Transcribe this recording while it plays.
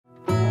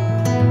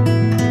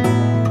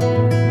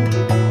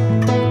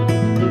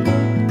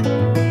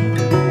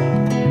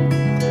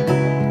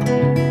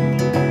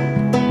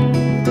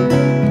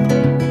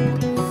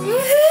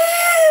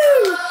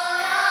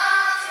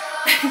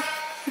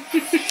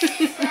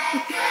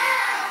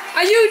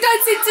Are you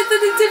dancing to the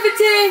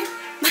nativity?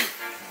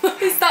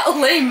 Is that a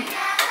limp?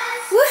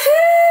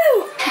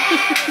 Woohoo!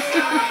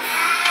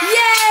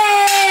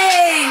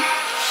 Yay!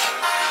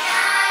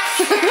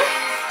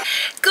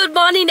 Good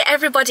morning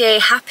everybody,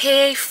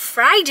 happy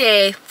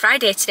Friday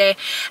today.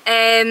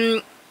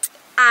 And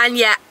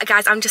yeah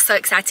guys, I'm just so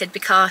excited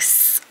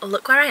because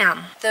look where I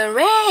am. The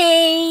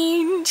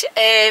range.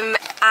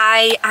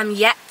 I am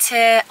yet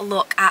to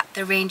look at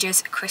the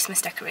range's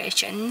Christmas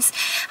decorations.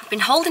 I've been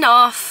holding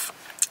off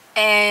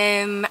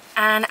and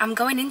I'm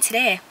going in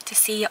today to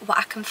see what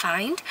I can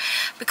find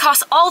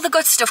because all the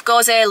good stuff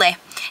goes early.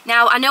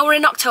 Now I know we're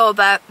in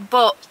October,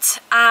 but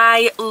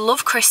I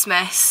love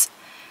Christmas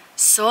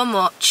so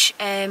much.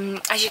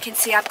 As you can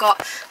see, I've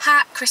got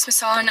Heart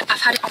Christmas on.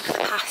 I've had it on for the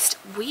past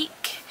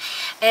week.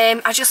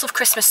 I just love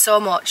Christmas so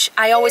much.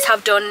 I always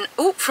have done,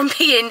 from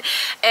being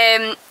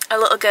a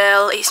little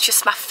girl. It's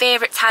just my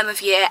favourite time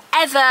of year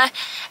ever,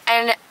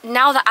 and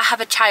now that I have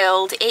a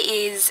child it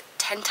is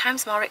 10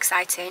 times more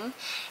exciting,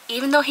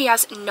 even though he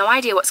has no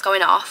idea what's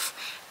going off.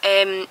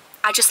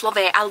 I just love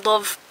it. I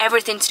love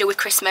everything to do with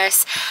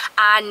Christmas,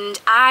 and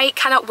I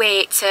cannot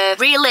wait to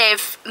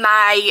relive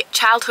my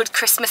childhood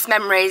Christmas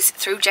memories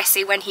through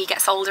Jesse when he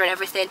gets older and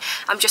everything.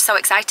 I'm just so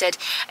excited.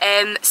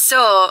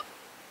 So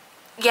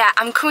yeah,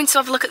 I'm coming to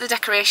have a look at the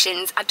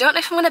decorations. I don't know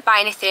if I'm going to buy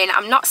anything.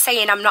 I'm not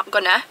saying I'm not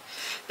gonna,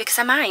 because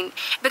I might.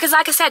 Because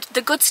like I said,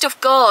 the good stuff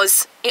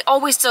goes. It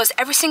always does.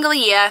 Every single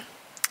year,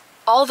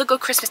 all the good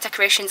Christmas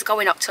decorations go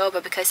in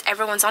October because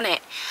everyone's on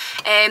it.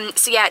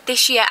 So yeah,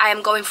 this year I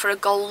am going for a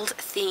gold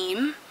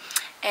theme.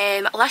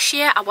 Last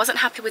year I wasn't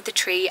happy with the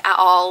tree at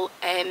all.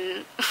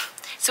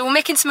 So we're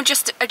making some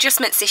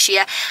adjustments this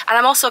year, and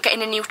I'm also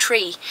getting a new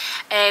tree.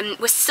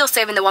 We're still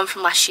saving the one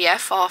from last year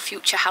for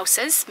future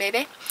houses,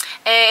 maybe.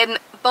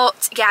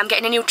 But yeah, I'm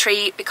getting a new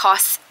tree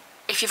because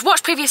if you've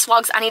watched previous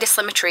vlogs, I need a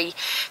slimmer tree.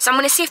 So I'm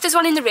going to see if there's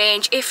one in the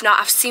range. If not,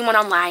 I've seen one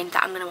online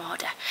that I'm going to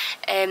order.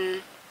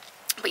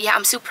 But yeah,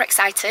 I'm super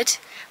excited.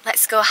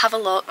 Let's go have a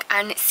look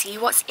and see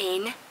what's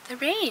in the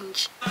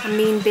range. I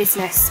mean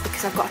business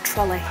because I've got a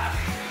trolley.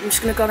 I'm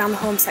just going to go around the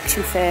home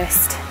section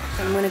first.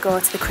 Then I'm going to go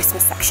to the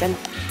Christmas section.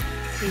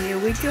 Here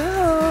we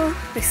go.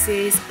 This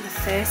is the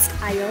first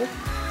aisle.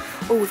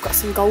 Oh, we've got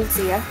some golds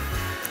here.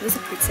 These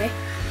are pretty.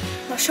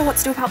 Not sure what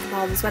to do about them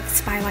all, whether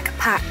to buy like a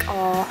pack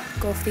or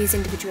go for these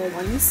individual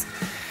ones.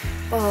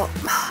 But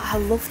I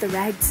love the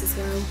reds as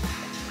well.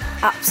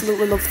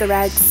 Absolutely love the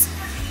reds.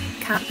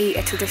 Can't beat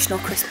a traditional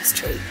Christmas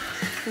tree.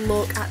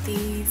 Look at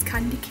these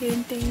candy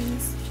cane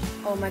things.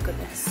 Oh my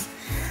goodness.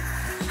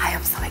 I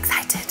am so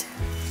excited.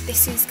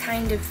 This is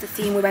kind of the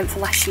theme we went for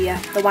last year.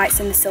 The whites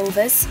and the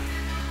silvers.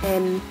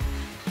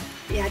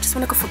 Yeah, I just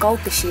want to go for gold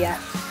this year.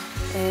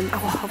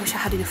 Oh, I wish I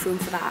had enough room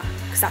for that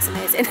because that's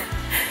amazing.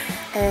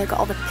 Got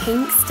all the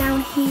pinks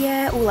down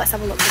here. Oh, let's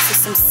have a look. This is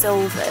some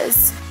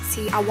silvers.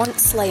 See, I want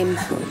slim,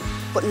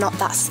 but not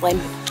that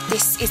slim.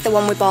 This is the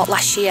one we bought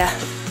last year.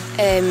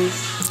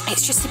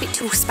 It's just a bit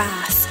too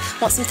sparse.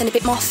 Want something a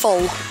bit more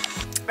full.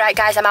 Right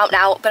guys, I'm out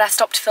now, but I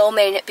stopped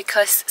filming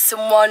because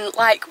someone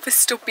was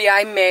stood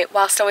behind me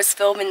whilst I was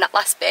filming that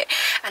last bit,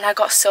 and I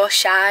got so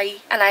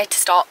shy and I had to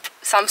stop,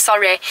 so I'm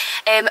sorry.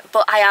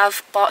 But I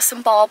have bought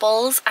some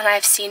baubles and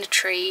I've seen a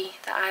tree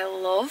that I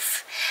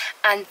love,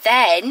 and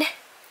then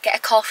get a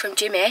call from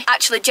Jimmy.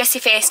 Actually, Jesse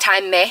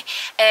FaceTimed me,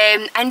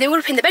 and they were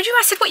up in the bedroom.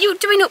 I said, what are you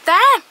doing up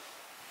there?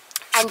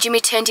 And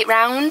Jimmy turned it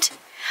round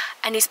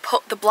and he's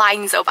put the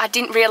blinds up. I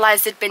didn't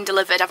realise they'd been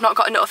delivered. I've not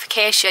got a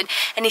notification,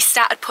 and he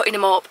started putting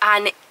them up,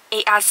 and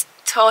it has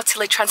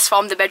totally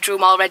transformed the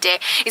bedroom already.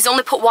 He's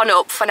only put one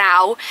up for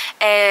now,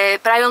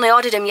 but I only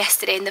ordered them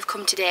yesterday and they've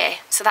come today,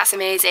 so that's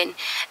amazing.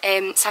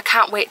 So I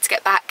can't wait to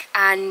get back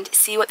and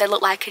see what they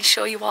look like and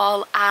show you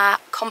all our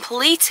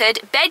completed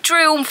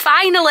bedroom.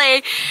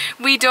 Finally,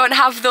 we don't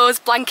have those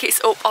blankets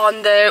up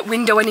on the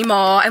window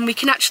anymore, and we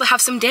can actually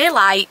have some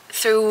daylight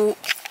through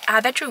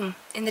our bedroom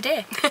in the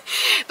day. But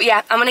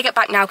yeah, I'm gonna get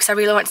back now because I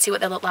really want to see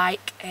what they look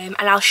like, and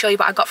I'll show you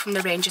what I got from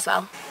the range as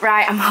well.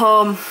 Right, I'm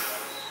home.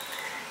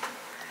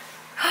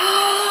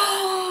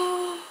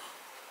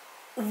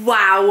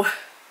 Wow.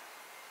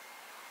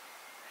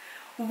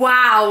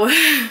 Wow.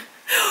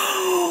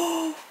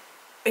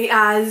 It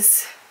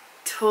has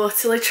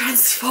totally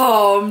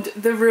transformed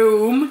the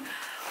room.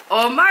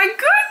 Oh my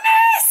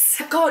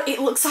goodness! God, it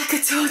looks like a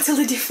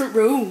totally different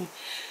room.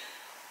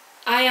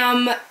 I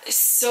am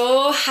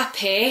so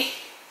happy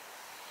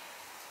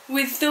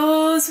with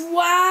those.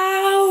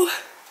 Wow.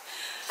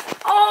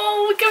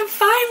 Oh, we can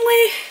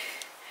finally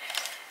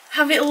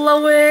have it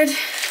lowered.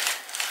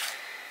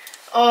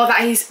 Oh,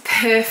 that is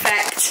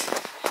perfect.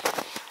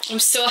 I'm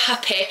so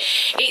happy.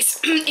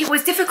 It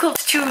was difficult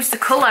to choose the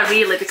colour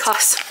really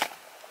because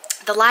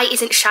the light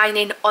isn't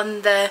shining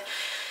on the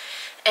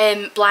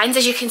blinds.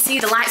 As you can see,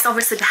 the light's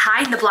obviously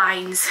behind the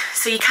blinds,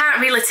 so you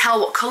can't really tell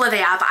what colour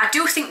they are, but I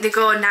do think they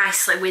go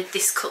nicely with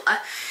this colour.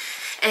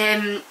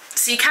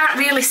 So you can't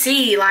really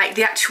see like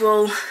the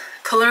actual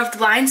colour of the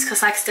blinds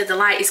because, like I said, the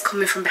light is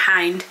coming from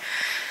behind.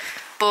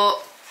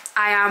 But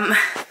I am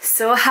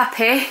so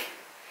happy.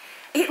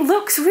 it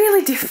looks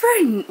really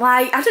different.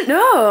 Like, I don't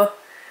know.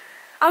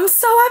 I'm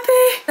so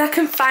happy. I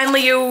can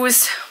finally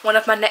use one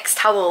of my Next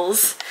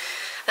towels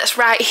that's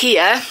right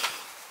here.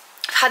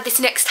 I've had this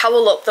Next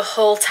towel up the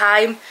whole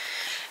time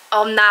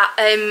on that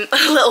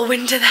little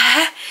window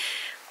there.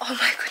 Oh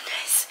my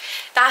goodness.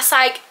 That's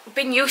like,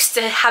 been used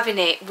to having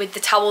it with the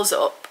towels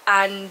up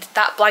and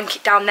that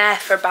blanket down there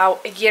for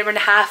about a year and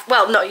a half.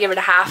 Well, not a year and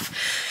a half,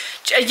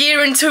 a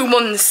year and 2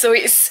 months. So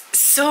it's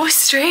so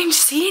strange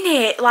seeing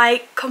it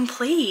like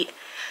complete.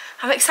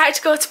 I'm excited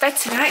to go to bed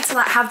tonight to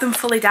like have them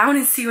fully down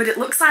and see what it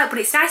looks like, but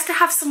it's nice to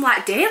have some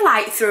like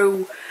daylight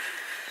through,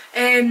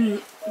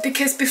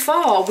 because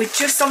before we'd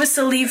just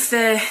obviously leave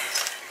the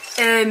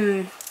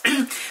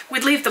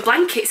we'd leave the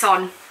blankets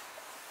on,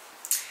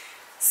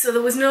 so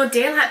there was no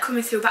daylight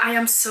coming through. But I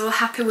am so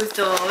happy with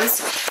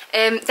those.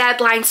 They're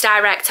Blinds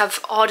Direct.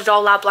 I've ordered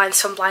all our blinds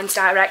from Blinds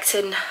Direct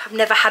and I've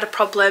never had a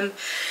problem,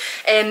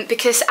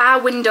 because our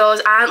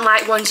windows aren't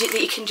like ones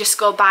that you can just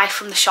go buy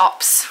from the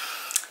shops.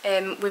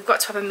 We've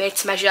got to have them made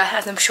to measure,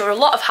 as I'm sure a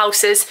lot of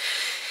houses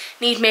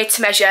need made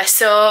to measure.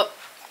 So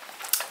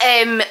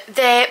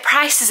the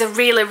prices are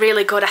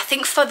really good. I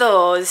think for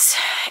those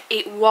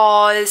it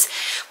was,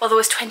 well, there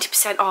was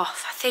 20%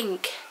 off. I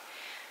think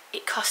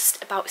it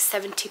cost about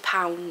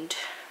 £70,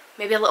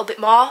 maybe a little bit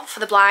more for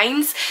the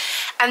blinds.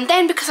 And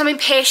then because I'm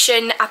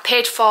impatient, I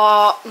paid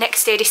for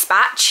next day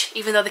dispatch,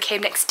 even though they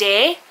came next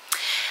day.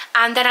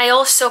 And then I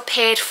also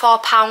paid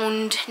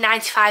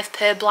 £4.95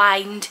 per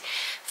blind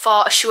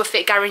for a sure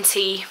fit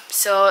guarantee.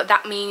 So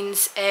that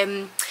means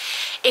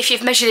if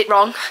you've measured it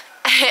wrong,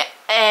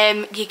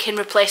 you can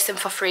replace them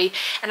for free.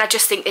 And I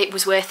just think it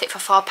was worth it for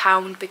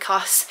 £4,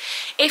 because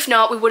if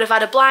not, we would have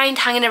had a blind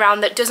hanging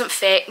around that doesn't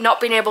fit, not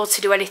been able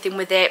to do anything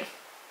with it,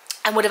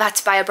 and would have had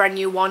to buy a brand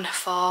new one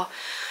for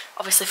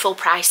obviously full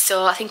price.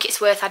 So I think it's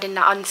worth adding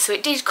that on. So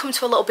it did come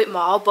to a little bit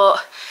more,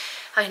 but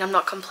I mean, I'm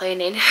not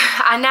complaining.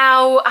 I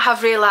now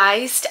have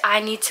realised I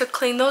need to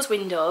clean those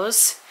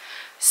windows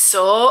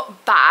so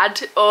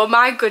bad. Oh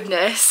my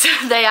goodness,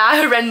 they are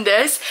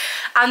horrendous.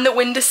 And the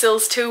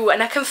windowsills too.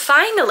 And I can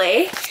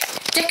finally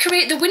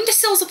decorate the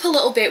windowsills up a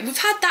little bit. We've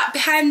had that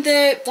behind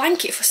the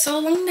blanket for so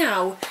long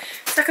now,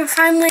 so I can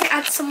finally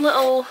add some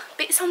little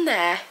bits on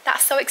there.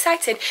 That's so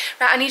exciting.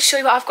 Right, I need to show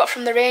you what I've got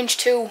from the range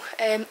too.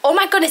 Oh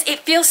my goodness, it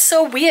feels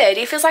so weird.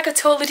 It feels like a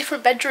totally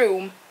different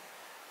bedroom.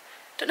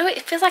 Don't know,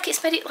 it feels like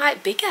it's made it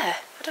like bigger.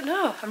 I don't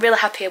know. I'm really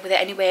happy with it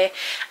anyway.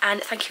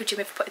 And thank you,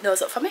 Jimmy, for putting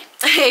those up for me.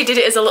 He did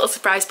it as a little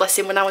surprise, bless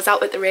him, when I was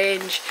out at the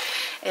range.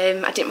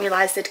 I didn't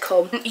realise they'd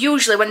come.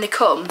 Usually when they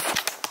come,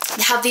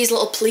 they have these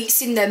little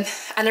pleats in them.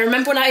 And I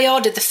remember when I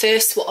ordered the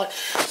first lot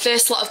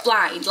of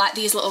blind, like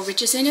these little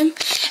ridges in them,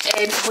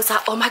 I was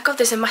like, oh my god,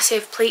 there's a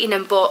massive pleat in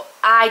them. But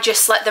I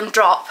just let them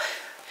drop.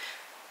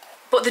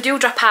 But they do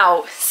drop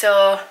out,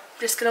 so I'm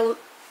just going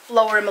to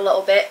lower them a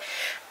little bit.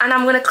 And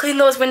I'm going to clean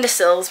those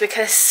windowsills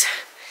because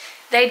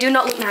they do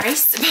not look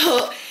nice.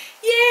 But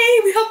yay,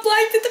 we have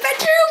blinds in the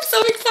bedroom,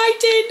 so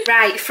excited.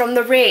 Right, from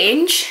the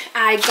range,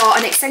 I got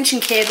an extension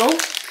cable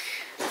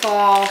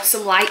for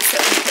some lights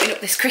that I'm putting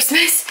up this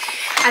Christmas.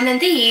 And then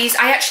these,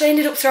 I actually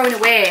ended up throwing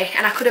away,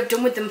 and I could have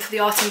done with them for the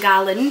autumn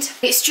garland.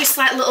 It's just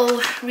like little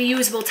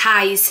reusable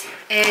ties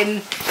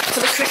for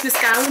the Christmas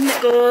garland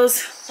that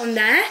goes on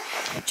there,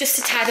 just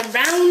to tie them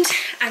round.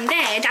 And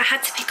then I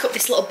had to pick up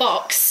this little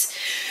box,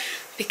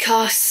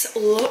 because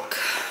look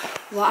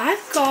what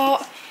I've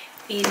got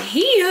in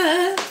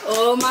here.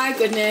 Oh my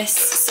goodness.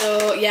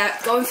 So yeah,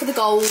 going for the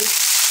gold. I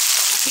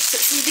picked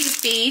up some of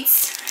these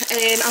beads.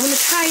 I'm going to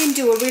try and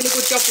do a really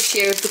good job this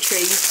year of the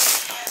tree.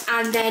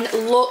 And then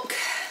look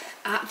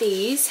at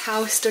these,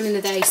 how stunning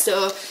are they.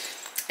 So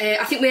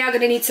I think we are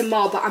going to need some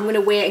more, but I'm going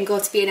to wait and go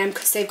to B&M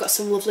because they've got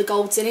some lovely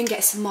golds in and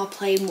get some more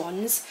plain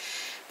ones.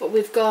 But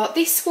we've got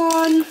this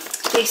one,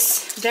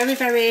 this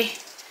very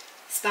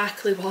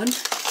sparkly one,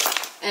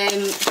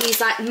 these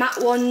like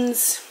matte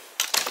ones,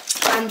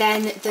 and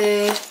then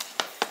the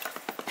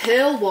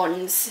pearl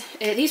ones.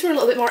 These were a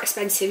little bit more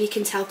expensive, you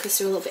can tell, because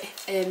they're a little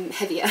bit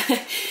heavier.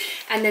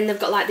 And then they've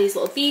got like these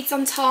little beads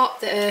on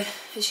top that are,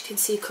 as you can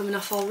see, coming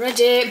off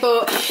already.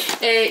 But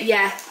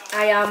yeah,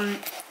 I am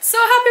so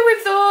happy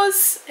with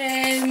those.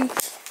 And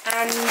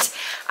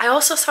I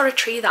also saw a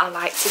tree that I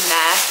liked in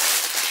there.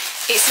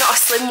 It's not a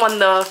slim one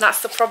though,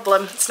 that's the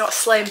problem. It's not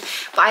slim,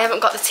 but I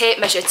haven't got the tape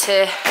measure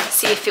to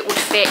see if it would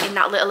fit in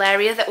that little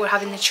area that we're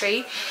having the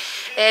tree.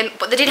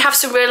 But they did have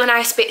some really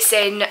nice bits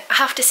in. I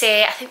have to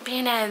say, I think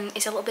B&M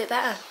is a little bit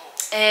better.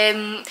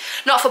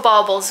 Not for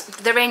baubles,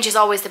 the range is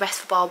always the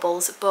best for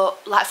baubles,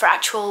 but like for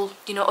actual,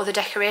 you know, other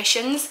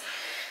decorations,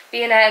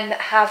 B&M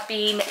have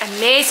been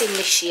amazing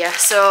this year.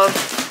 So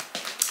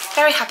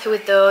very happy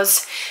with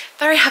those,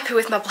 very happy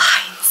with my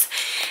blinds.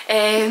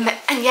 And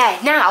yeah,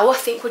 now I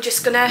think we're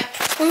just gonna,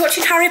 we're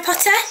watching Harry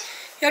Potter.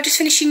 You're just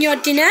finishing your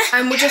dinner,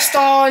 and we're just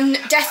on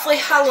Deathly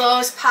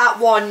Hallows Part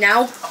 1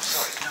 now.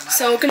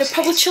 So we're gonna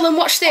probably chill and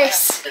watch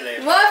this.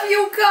 What have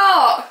you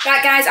got?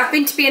 Right guys, I've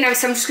been to B&M,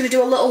 so I'm just gonna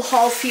do a little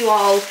haul for you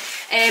all.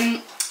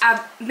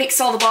 I've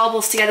mixed all the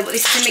baubles together, but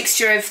this is a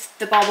mixture of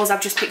the baubles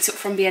I've just picked up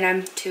from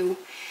B&M too.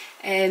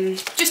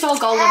 Just all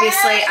gold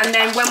obviously, and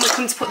then when we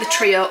come to put the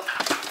tree up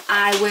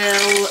I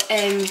will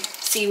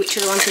see which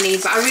other ones we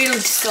need, but I really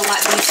still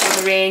like these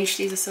from the range.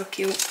 These are so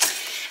cute.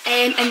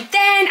 And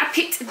then I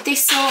picked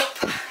this up.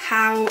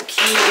 How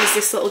cute is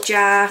this little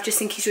jar? I just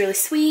think he's really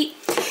sweet.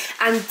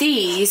 And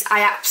these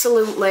I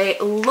absolutely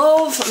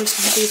love. I'm just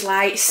going to these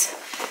lights.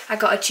 I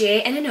got a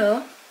J and an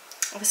O,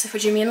 obviously for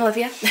Jimmy and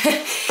Olivia.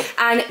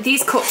 And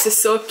these cups are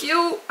so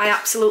cute. I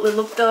absolutely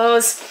love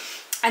those.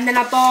 And then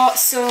I bought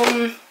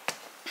some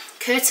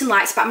curtain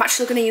lights, but I'm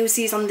actually going to use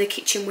these on the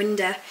kitchen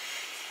window.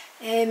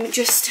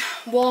 Just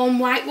warm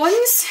white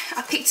ones.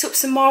 I picked up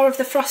some more of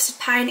the frosted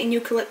pine and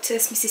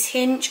eucalyptus Mrs.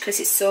 Hinch because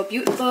it's so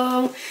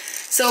beautiful.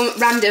 Some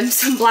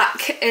black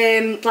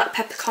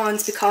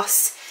peppercorns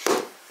because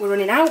we're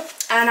running out.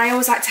 And I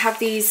always like to have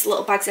these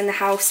little bags in the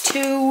house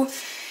too.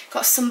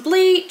 Got some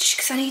bleach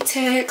because I need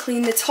to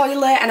clean the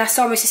toilet, and I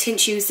saw Mrs.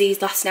 Hinch use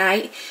these last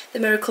night,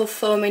 the Miracle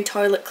Foaming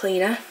Toilet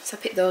Cleaner, so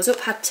I picked those up,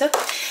 had to.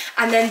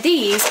 And then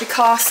these,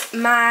 because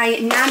my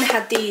nan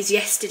had these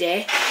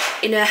yesterday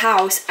in her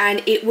house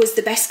and it was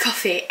the best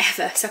coffee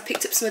ever, so I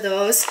picked up some of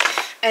those.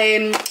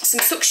 Some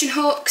suction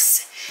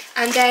hooks,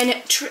 and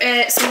then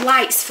some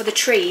lights for the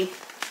tree.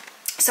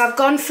 So I've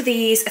gone for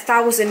these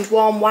 1000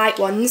 warm white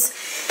ones.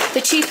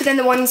 They're cheaper than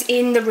the ones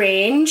in the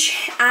range,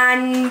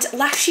 and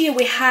last year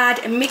we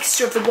had a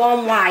mixture of the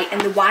warm white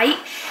and the white,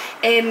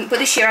 but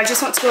this year I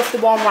just want to go for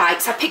the warm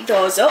white, so I picked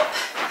those up.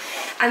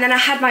 And then I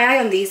had my eye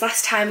on these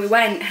last time we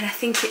went, and I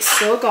think it's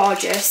so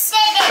gorgeous.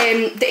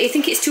 I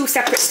think it's 2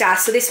 separate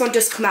stars, so this one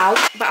does come out,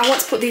 but I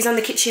want to put these on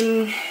the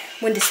kitchen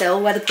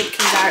windowsill where the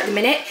pumpkins are at the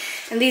minute,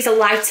 and these are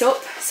light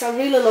up, so I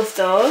really love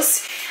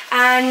those.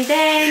 And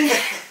then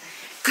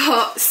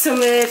got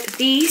some of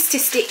these to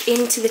stick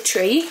into the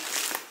tree.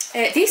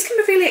 These can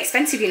be really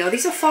expensive, you know.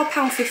 These are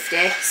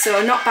 £4.50,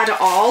 so not bad at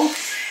all.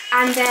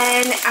 And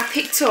then I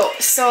picked up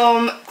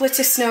some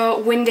glitter snow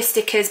window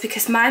stickers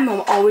because my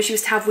mum always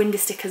used to have window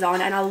stickers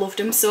on and I loved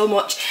them so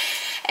much.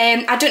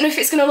 I don't know if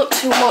it's going to look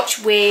too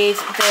much with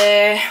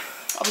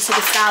obviously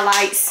the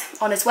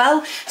starlights on as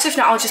well, so if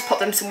not I'll just put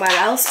them somewhere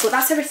else. But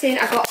that's everything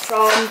I got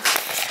from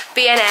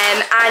B&M,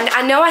 and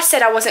I know I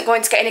said I wasn't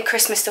going to get any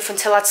Christmas stuff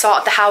until I'd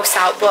sorted the house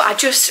out, but I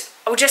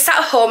was just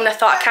at home and I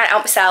thought I can't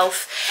help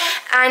myself.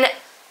 And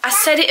I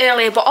said it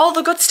earlier, but all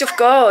the good stuff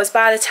goes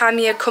by the time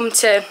you come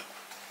to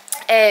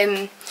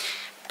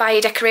buy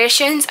your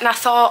decorations, and I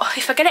thought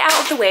if I get it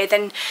out of the way,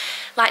 then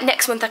like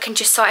next month I can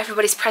just sort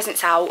everybody's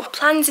presents out.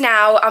 Plans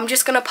now, I'm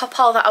just going to pop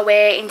all that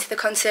away into the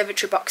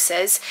conservatory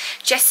boxes.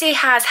 Jesse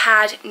has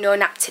had no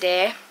nap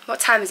today. What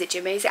time is it,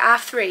 Jimmy? Is it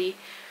 3:30?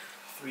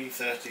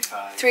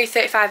 3:35.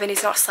 3:35 and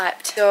he's not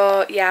slept.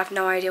 So yeah, I have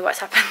no idea what's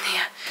happened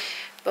there.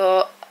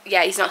 But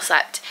yeah, he's not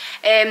slept.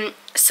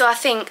 So I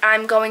think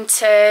I'm going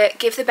to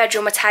give the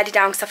bedroom a tidy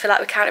down because I feel like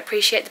we can't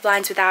appreciate the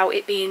blinds without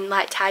it being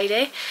like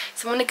tidy.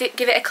 So I'm going to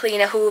give it a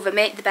clean, a hoover,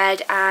 make the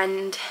bed,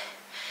 and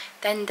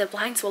then the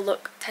blinds will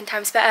look 10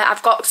 times better.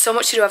 I've got so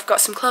much to do. I've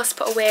got some clothes to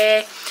put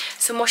away,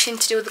 some washing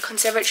to do with the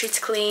conservatory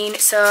to clean.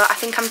 So I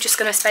think I'm just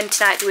going to spend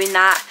tonight doing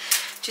that.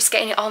 Just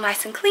getting it all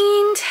nice and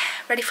cleaned,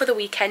 ready for the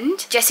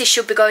weekend. Jesse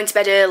should be going to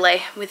bed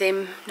early with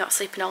him not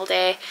sleeping all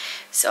day.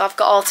 So I've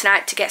got all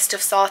tonight to get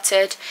stuff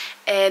sorted.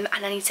 And I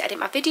need to edit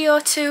my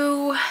video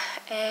too.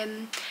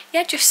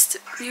 Yeah, just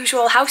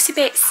usual housey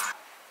bits.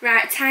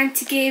 Right, time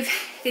to give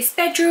this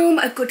bedroom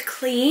a good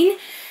clean.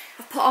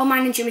 I've put all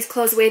mine and Jimmy's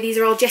clothes away. These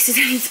are all Jesse's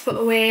I need to put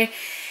away.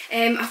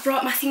 I've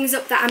brought my things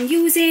up that I'm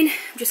using.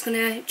 I'm just going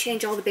to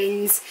change all the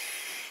bins,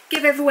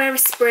 give everywhere a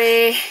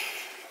spray.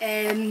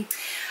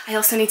 I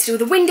also need to do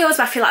the windows,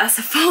 but I feel like that's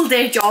a full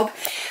day job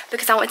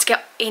because I want to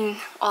get in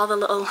all the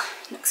little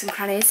nooks and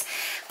crannies.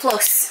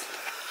 Plus,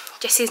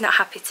 Jesse's not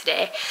happy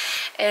today.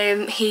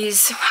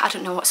 I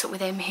don't know what's up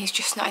with him, he's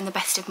just not in the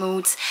best of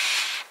moods.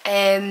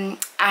 And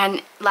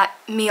like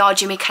me or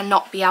Jimmy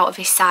cannot be out of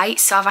his sight,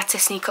 so I've had to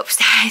sneak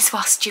upstairs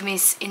whilst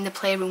Jimmy's in the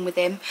playroom with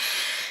him.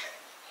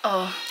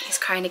 Oh, he's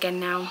crying again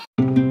now.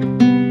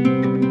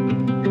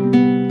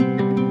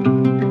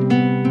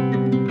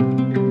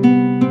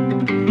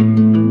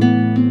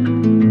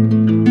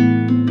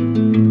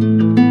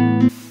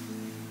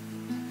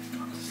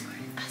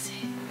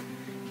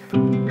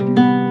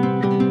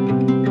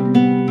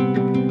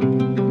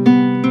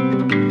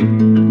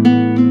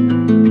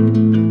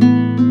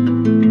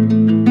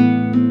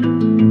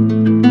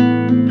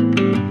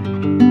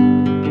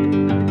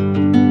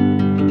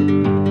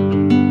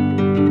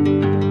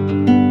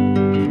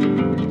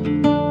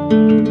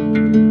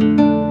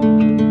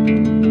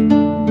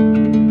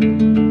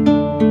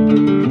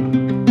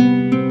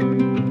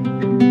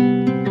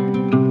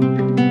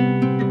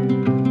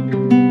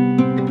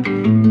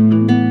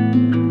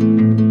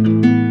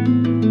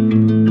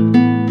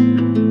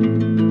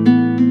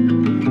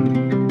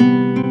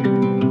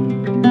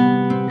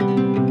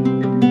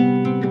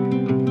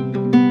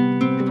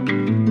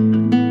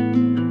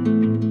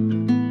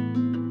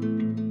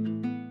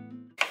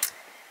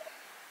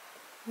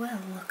 Well,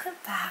 look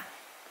at that.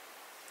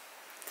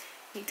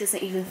 It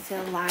doesn't even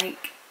feel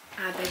like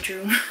our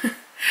bedroom.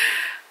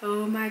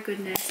 Oh my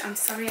goodness. I'm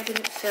sorry I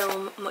didn't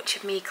film much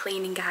of me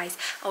cleaning, guys.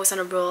 I was on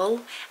a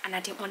roll and I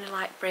didn't want to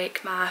like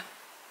break my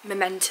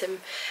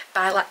momentum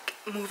by like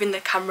moving the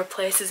camera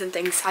places and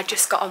things, so I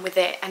just got on with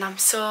it, and I'm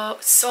so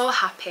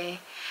happy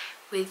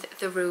with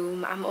the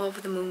room. I'm over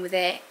the moon with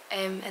it.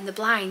 And the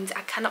blinds,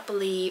 I cannot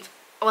believe,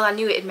 well, I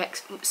knew it'd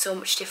make so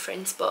much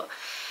difference, but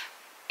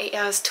it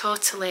has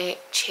totally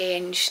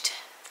changed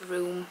the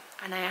room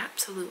and I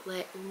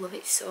absolutely love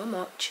it so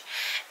much.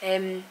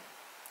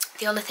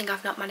 The only thing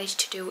I've not managed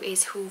to do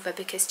is hoover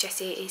because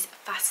Jessie is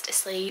fast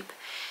asleep.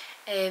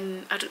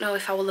 I don't know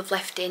if I will have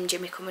left in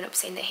Jimmy coming up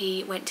saying that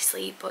he went to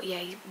sleep, but yeah,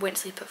 he went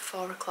to sleep at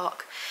 4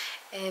 o'clock.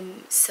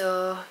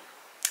 So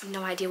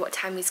no idea what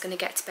time he's going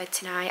to get to bed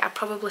tonight. I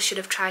probably should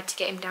have tried to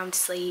get him down to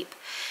sleep,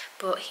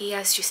 but he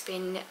has just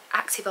been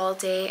active all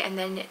day, and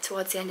then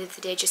towards the end of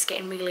the day just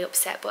getting really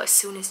upset. But as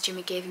soon as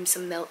Jimmy gave him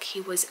some milk,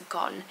 he was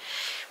gone,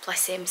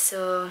 bless him.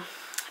 So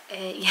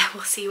yeah,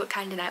 we'll see what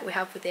kind of night we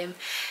have with him.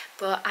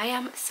 But I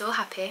am so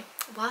happy.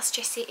 Whilst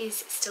Jessie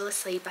is still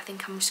asleep, I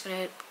think I'm just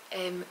going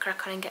to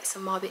crack on and get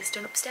some more bits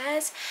done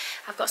upstairs.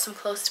 I've got some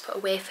clothes to put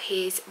away for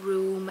his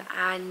room,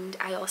 and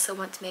I also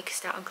want to make a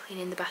start on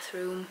cleaning the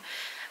bathroom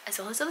as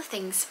well as other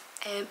things.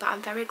 But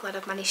I'm very glad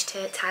I've managed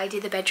to tidy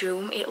the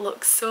bedroom. It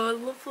looks so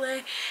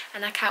lovely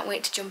and I can't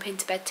wait to jump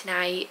into bed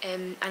tonight.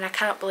 And I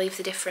cannot believe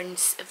the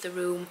difference of the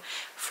room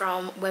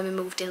from when we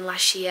moved in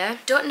last year.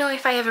 Don't know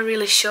if I ever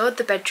really showed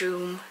the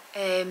bedroom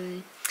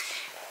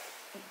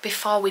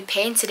before we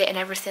painted it and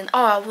everything.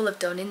 Oh, I will have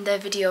done in the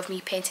video of me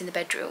painting the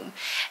bedroom.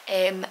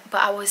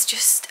 But I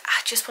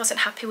just wasn't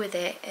happy with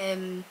it.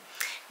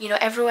 You know,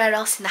 everywhere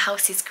else in the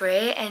house is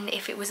great, and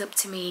if it was up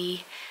to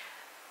me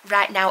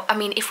right now, I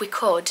mean, if we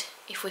could,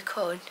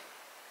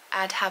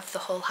 I'd have the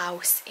whole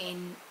house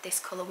in this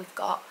colour we've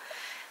got.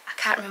 I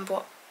can't remember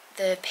what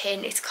the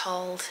paint is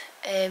called.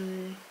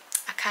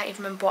 I can't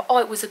even remember what, oh,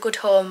 it was a Good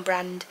Home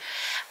brand.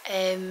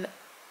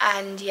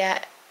 And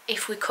yeah,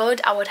 if we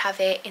could, I would have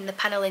it in the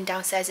panelling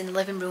downstairs in the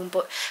living room,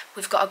 but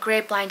we've got a grey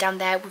blind down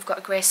there, we've got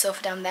a grey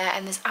sofa down there,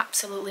 and there's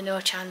absolutely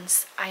no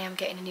chance I am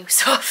getting a new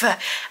sofa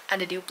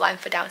and a new blind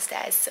for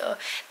downstairs. So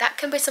that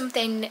can be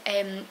something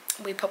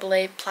we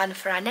probably plan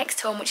for our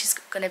next home, which is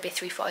going to be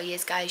 3-4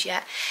 years, guys,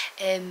 yet.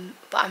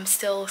 But I'm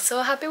still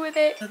so happy with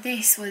it. So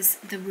this was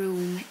the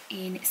room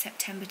in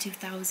September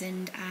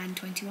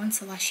 2021,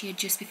 so last year,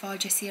 just before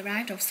Jessie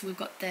arrived. Obviously we've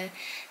got the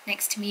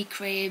next to me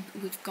crib,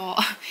 we've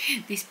got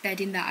this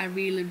bedding that I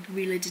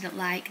really didn't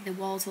like. The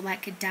walls were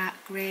like a dark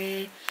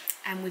grey,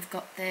 and we've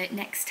got the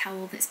next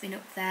towel that's been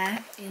up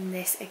there in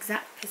this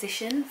exact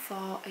position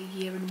for 1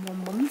 year and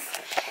 1 month.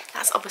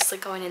 That's obviously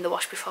going in the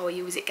wash before we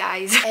use it,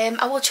 guys.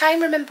 I will try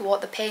and remember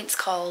what the paint's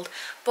called,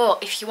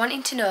 but if you're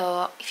wanting to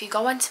know, if you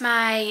go onto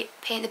my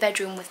Paint the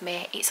Bedroom with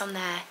me, it's on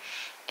there.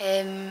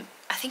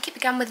 I think it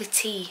began with a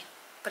T,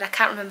 but I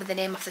can't remember the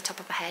name off the top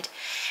of my head.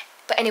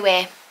 But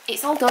anyway,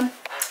 it's all done.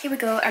 Here we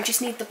go. I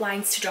just need the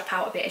blinds to drop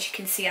out a bit. As you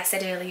can see, I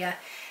said earlier,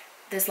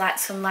 there's like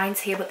some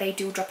lines here, but they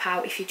do drop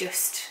out if you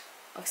just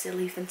obviously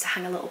leave them to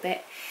hang a little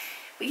bit.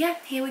 But yeah,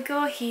 here we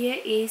go. Here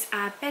is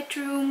our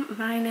bedroom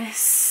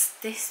minus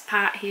this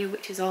part here,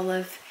 which is all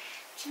of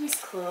Jimmy's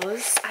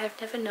clothes. I have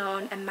never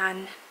known a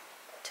man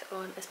to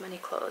own as many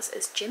clothes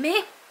as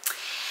Jimmy.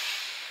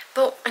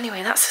 But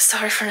anyway, that's a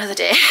story for another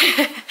day.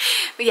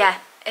 But yeah,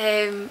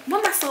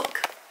 one last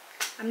look.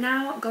 I'm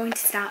now going to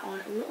start on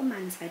little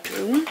man's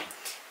bedroom,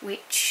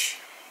 which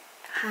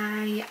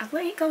I've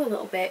let it go a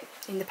little bit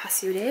in the past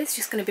few days.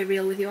 Just going to be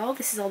real with you all.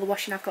 This is all the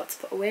washing I've got to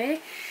put away.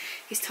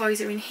 His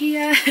toys are in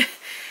here.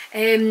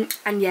 And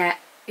yeah,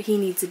 he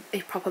needs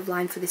a proper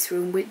blind for this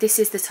room. This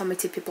is the Tommy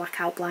Tippy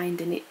blackout blind,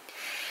 and it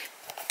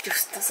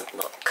just doesn't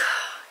look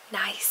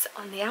nice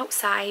on the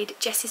outside.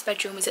 Jessie's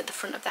bedroom is at the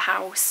front of the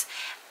house,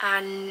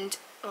 and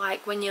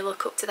like when you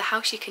look up to the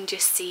house you can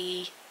just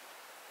see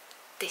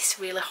this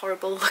really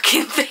horrible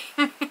looking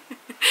thing.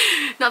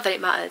 Not that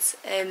it matters,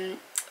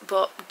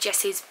 but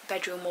Jessie's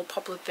bedroom will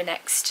probably be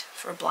next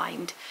for a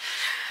blind,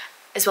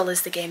 as well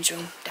as the games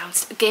room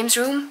downstairs. Games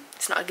room?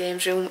 It's not a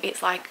games room,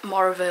 it's like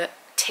more of a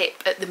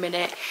tip at the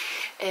minute.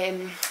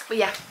 But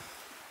yeah,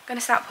 I'm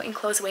gonna start putting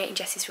clothes away in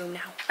Jessie's room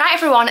now. Right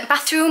everyone,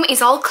 bathroom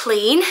is all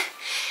clean.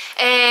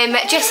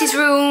 Jessie's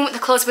room, the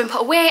clothes have been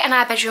put away, and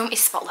our bedroom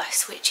is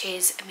spotless, which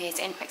is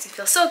amazing. Makes me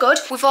feel so good.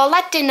 We've all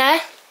had dinner,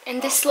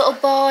 and this little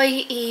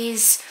boy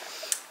is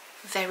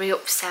very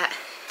upset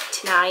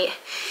tonight.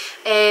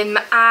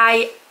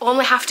 I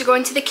only have to go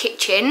into the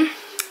kitchen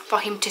for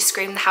him to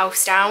scream the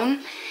house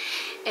down.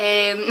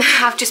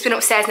 I've just been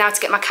upstairs now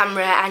to get my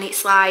camera, and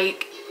it's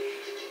like,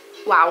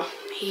 wow,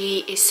 he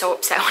is so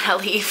upset when I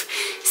leave.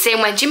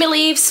 Same when Jimmy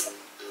leaves.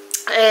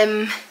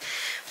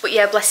 But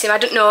yeah, bless him, I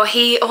don't know,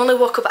 he only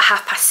woke up at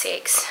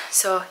 6:30,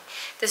 so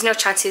there's no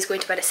chance he's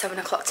going to bed at 7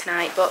 o'clock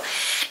tonight, but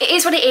it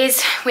is what it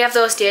is. We have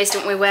those days,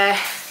 don't we, where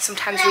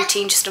sometimes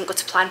routine just don't go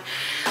to plan.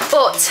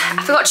 But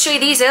I forgot to show you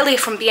these earlier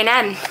from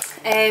B&M.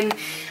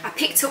 I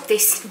picked up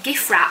this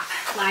gift wrap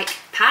like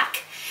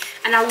pack,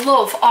 and I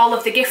love all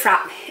of the gift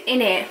wrap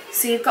in it.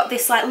 So you've got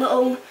this like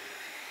little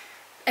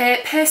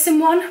person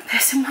one,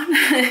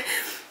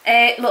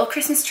 little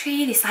Christmas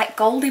tree, this like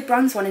goldy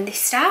bronze one and this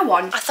star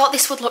one. I thought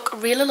this would look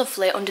really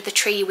lovely under the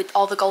tree with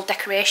all the gold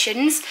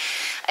decorations.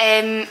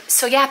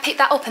 So yeah, I picked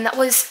that up and that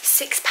was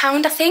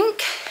 £6 I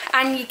think.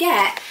 And you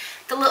get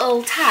the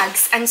little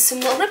tags and some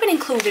little ribbon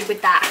included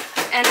with that.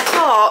 And I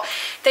thought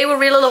they were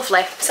really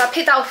lovely. So I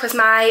picked that up as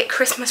my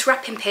Christmas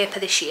wrapping paper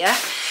this year.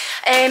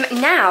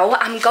 Now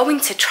I'm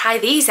going to try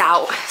these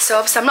out. So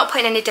obviously I'm not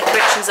putting any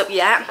decorations up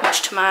yet,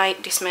 much to my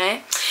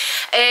dismay.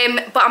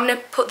 But I'm going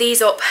to put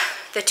these up,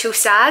 the 2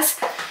 stars,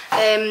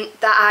 that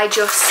I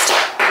just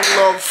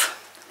love.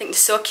 I think they're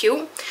so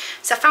cute.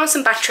 So I found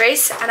some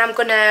batteries and I'm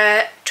going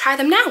to try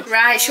them now.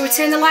 Right, shall we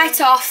turn the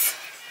light off?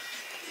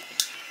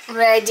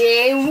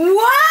 Ready?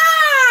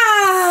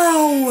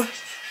 Wow!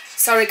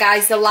 Sorry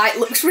guys, the light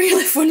looks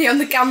really funny on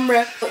the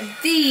camera. But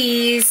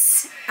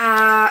these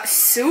are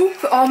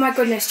super. Oh my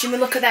goodness, Jimmy,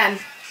 look at them.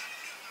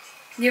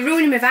 You're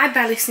ruining my vibe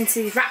by listening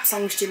to these rap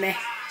songs, Jimmy.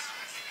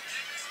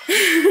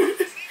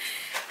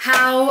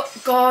 How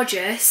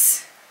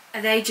gorgeous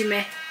are they,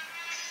 Jimmy?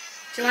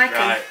 Do you like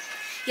them?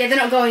 Yeah, they're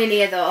not going in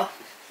here though.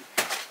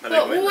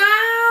 But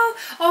wow!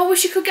 Oh, I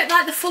wish you could get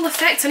like the full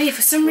effect on here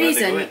for some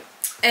reason.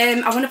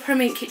 I want to put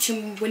them in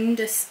kitchen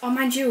windows. Oh,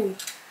 mind you.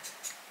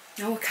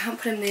 No, I can't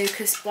put them there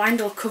because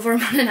blind will cover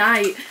them on a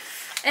night.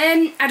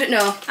 I don't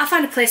know. I'll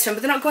find a place for them,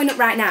 but they're not going up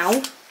right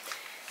now.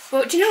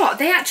 But do you know what?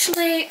 They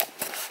actually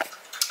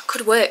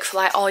could work for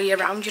like all year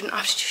round. You don't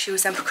have to just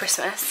use them for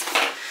Christmas.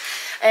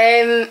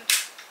 They're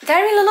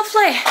really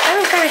lovely. I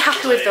was very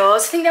happy with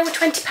those. I think they were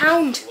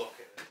 £20.